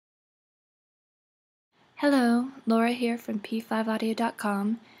Hello, Laura here from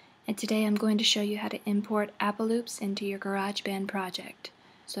p5audio.com, and today I'm going to show you how to import Apple loops into your Garageband project.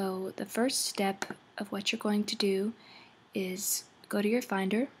 So the first step of what you're going to do is go to your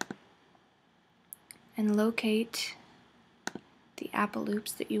Finder and locate the Apple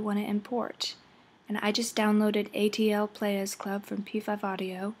loops that you want to import. And I just downloaded ATL Play As Club from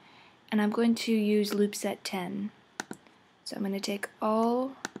P5Audio, and I'm going to use loop set 10. So I'm going to take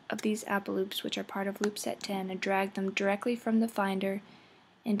all of these Apple loops, which are part of loop set 10, and drag them directly from the Finder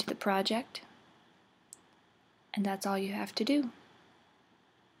into the project. And that's all you have to do.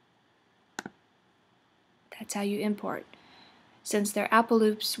 That's how you import. Since they're Apple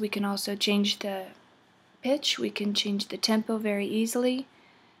loops, we can also change the pitch, we can change the tempo very easily.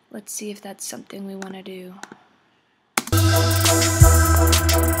 Let's see if that's something we want to do.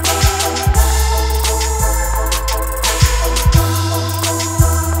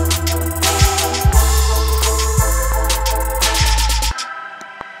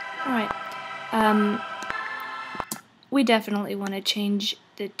 We definitely want to change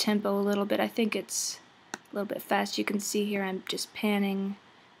the tempo a little bit. I think it's a little bit fast. You can see here I'm just panning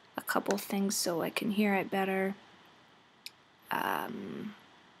a couple things so I can hear it better.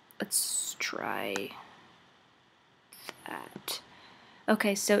 Let's try that.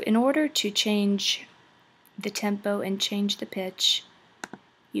 Okay, so in order to change the tempo and change the pitch,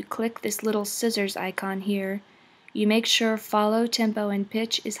 you click this little scissors icon here. You make sure Follow Tempo and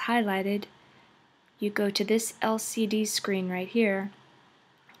Pitch is highlighted. You go to this LCD screen right here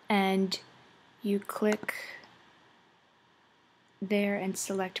and you click there and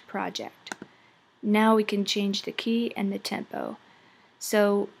select Project. Now we can change the key and the tempo.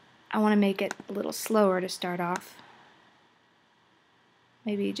 So I want to make it a little slower to start off.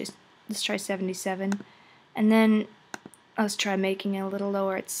 Maybe just let's try 77, and then let's try making it a little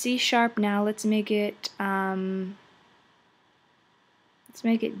lower. It's C sharp now. Let's make it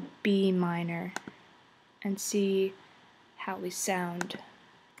B minor and see how we sound.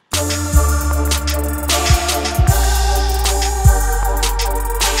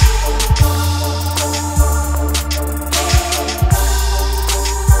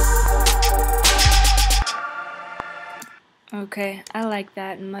 Okay, I like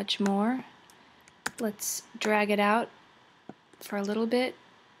that much more. Let's drag it out for a little bit,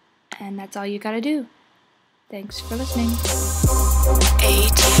 and that's all you gotta do. Thanks for listening.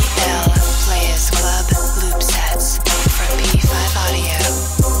 ATL Play As Club.